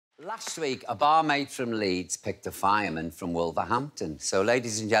Last week, a barmaid from Leeds picked a fireman from Wolverhampton. So,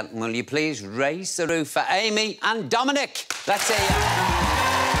 ladies and gentlemen, will you please raise the roof for Amy and Dominic? Let's hear you.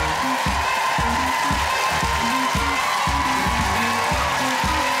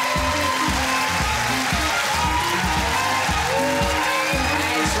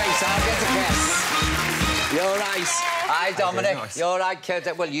 Hey, sweetheart, get a kiss. You're right. Hi, Dominic. Nice. You're right,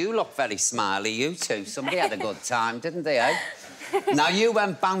 Kurt. Well, you look very smiley, you two. Somebody had a good time, didn't they, eh? Now, you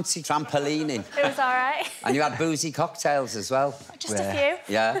went bouncy trampolining. It was all right. And you had boozy cocktails as well. Just a few.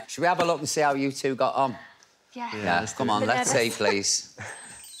 Yeah. Should we have a look and see how you two got on? Yeah. Come on, let's see, please.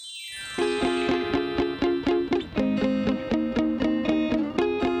 Hey,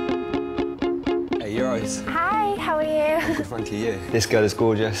 you're right. Hi, how are you? I'm good, thank you. This girl is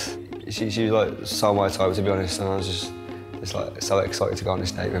gorgeous. She was like so my type, to be honest, and I was just like so excited to go on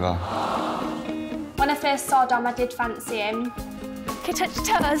this date with her. When I first saw Dom, I did fancy him. Can you touch your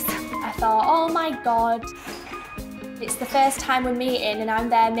toes? I thought, oh my God. It's the first time we're meeting and I'm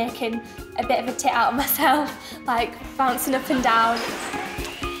there making a bit of a tit out of myself, like bouncing up and down.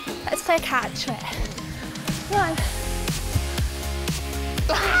 Let's play catch. Come on.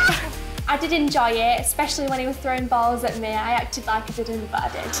 I did enjoy it, especially when he was throwing balls at me. I acted like I didn't, but I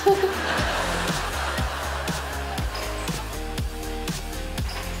did.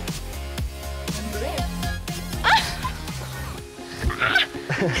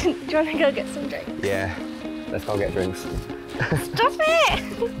 Do you want to go get some drinks? Yeah, let's go get drinks. Stop it!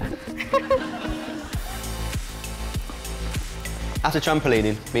 After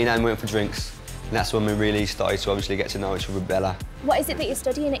trampolining, me and Amy went for drinks, and that's when we really started to obviously get to know each other with Bella. What is it that you're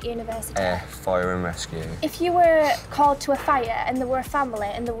studying at university? Fire and rescue. If you were called to a fire and there were a family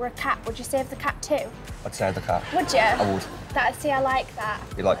and there were a cat, would you save the cat too? I'd save the cat. Would you? I would. See, I like that.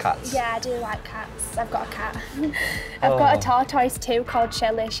 You like cats? Yeah, I do like cats. I've got a cat. I've got a tortoise too called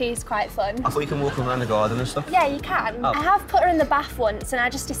Shelley. She's quite fun. I thought you can walk around the garden and stuff. Yeah, you can. Oh. I have put her in the bath once and I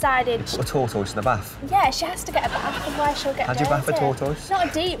just decided... Put a tortoise in the bath? Yeah, she has to get a bath, otherwise she'll get How'd you bath a dirty. tortoise? Not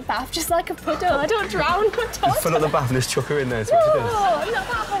a deep bath, just like a puddle. I don't drown a tortoise. Fill up the bath and just chuck her in there, that's what you do. No, not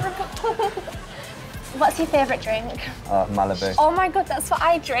that horrible. What's your favourite drink? Malibu. Oh my God, that's what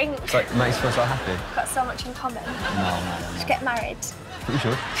I drink. It's like, makes you feel so happy. Got so much in common. No. Should get married. You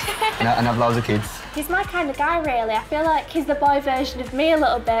should. And have loads of kids. He's my kind of guy, really. I feel like he's the boy version of me a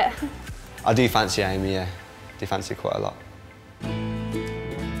little bit. I do fancy Amy, yeah. Do fancy quite a lot.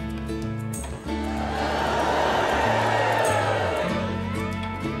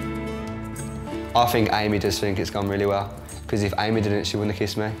 I think Amy does think it's gone really well. Because if Amy didn't, she wouldn't have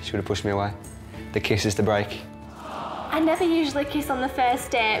kissed me. She would have pushed me away. The kiss is the break. I never usually kiss on the first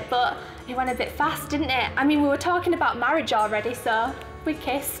date, but it went a bit fast, didn't it? I mean, we were talking about marriage already, so we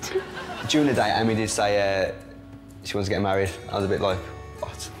kissed. During the date, Amy did say she wants to get married. I was a bit like,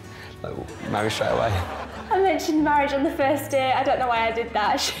 what? Like, married straight away. I mentioned marriage on the first date. I don't know why I did that.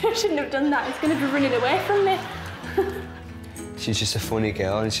 I shouldn't have done that. He's going to be running away from me. She's just a funny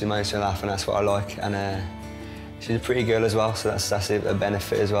girl and she makes me laugh, and that's what I like. And she's a pretty girl as well, so that's a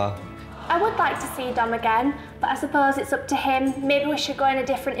benefit as well. I would like to see Dom again, but I suppose it's up to him. Maybe we should go in a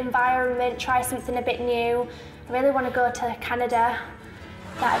different environment, try something a bit new. I really want to go to Canada.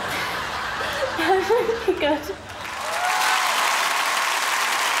 That'd be good.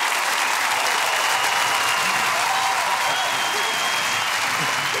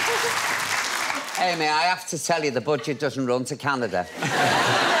 Amy, I have to tell you, the budget doesn't run to Canada.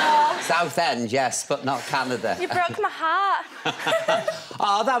 Southend, yes, but not Canada. You broke my heart.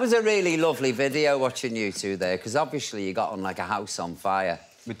 Oh, that was a really lovely video watching you two there, because obviously you got on like a house on fire.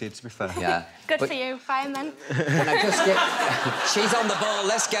 We did, to be fair. Yeah. Good for you, fireman. Can I just get... She's on the ball,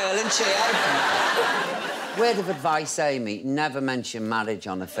 this girl, isn't she, eh? Word of advice, Amy, never mention marriage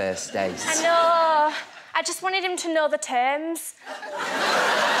on a first date. I know. I just wanted him to know the terms.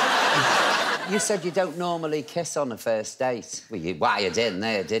 You said you don't normally kiss on a first date. Well, you wired in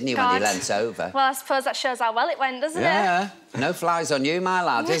there, didn't you, God. when you leant over? Well, I suppose that shows how well it went, doesn't it? Yeah. No flies on you, my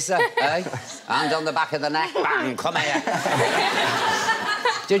lad, is there? Eh? Hand on the back of the neck, bang, come here.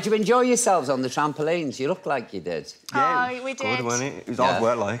 Did you enjoy yourselves on the trampolines? You look like you did. Yeah, oh, we did. Good, wasn't it? It was hard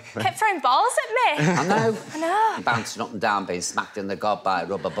work, like. Kept throwing balls at me. I know. I know. Bouncing up and down, being smacked in the gob by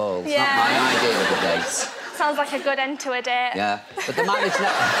rubber balls. Yeah. Not my idea of a date. Sounds like a good end to a date. Yeah, but the marriage...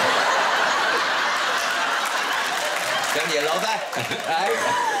 Don't you love her?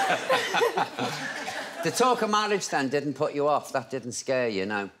 Right? The talk of marriage, then, didn't put you off? That didn't scare you,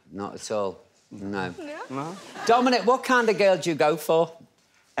 no? Not at all? No. Yeah. No. Dominic, what kind of girl do you go for?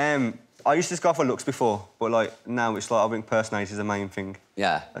 I used to just go for looks before, but, like, now it's like I think personality is the main thing.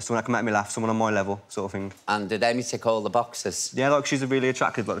 Yeah. Someone that can make me laugh, someone on my level, sort of thing. And did Amy tick all the boxes? Yeah, like, she's really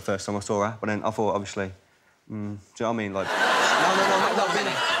attractive, like, the first time I saw her, but then I thought, obviously... do you know what I mean? Like... No, a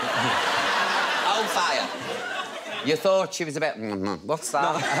minute. Hold fire. You thought she was a bit... what's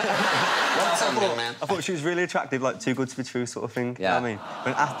that? What's happening, man? I thought she was really attractive, like, too good to be true sort of thing. Yeah. You know what I mean?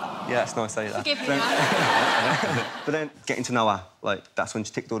 But yeah, it's nice to say that. Forgive me now. But then getting to know her, like, that's when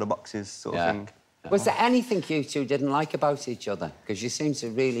she ticked all the boxes sort of thing. Was there anything you two didn't like about each other? Because you seem to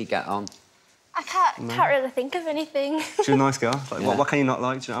really get on. I can't really think of anything. She's a nice girl. Like, what can you not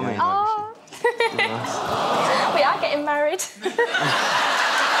like, do you know what I mean? Oh. We are getting married.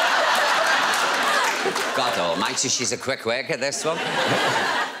 God almighty, she's a quick worker, this one.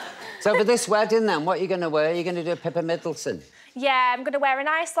 So for this wedding, then, what are you going to wear? Are you going to do a Pippa Middleton? Yeah, I'm going to wear a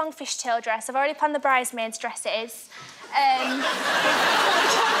nice long fishtail dress. I've already planned the bridesmaids' dresses.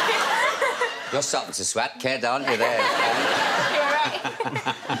 You're starting to sweat, kid, aren't you, there? You're right.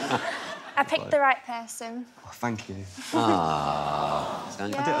 I picked the right person. Oh, thank you. Oh,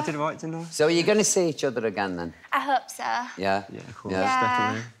 Yeah. I did right, didn't I? So are you going to see each other again, then? I hope so. Yeah? Yeah, of course, Yeah.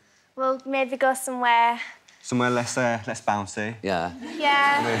 definitely. We'll maybe go somewhere... Somewhere less bouncy. Yeah.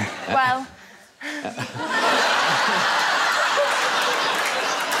 Yeah, well...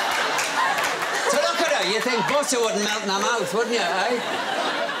 So look at her, you think butter wouldn't melt in her mouth, wouldn't you, eh?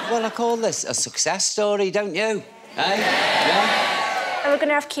 Well, I call this a success story, don't you? Eh? Yeah? And we're going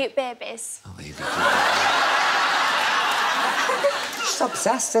to have cute babies. Oh, you do. She's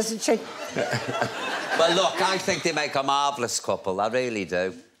obsessed, isn't she? Well, look, I think they make a marvellous couple, I really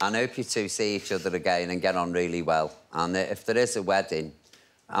do. And I hope you two see each other again and get on really well. And if there is a wedding,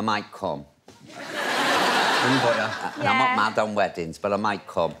 I might come. Yeah. I'm not mad on weddings, but I might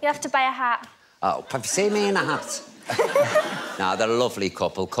come. You'll have to buy a hat. Oh, have you seen me in a hat? No, they're a lovely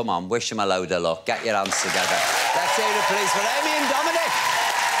couple. Come on, wish them a load of luck. Get your hands together. Let's hear it, please, for Amy and Dominic.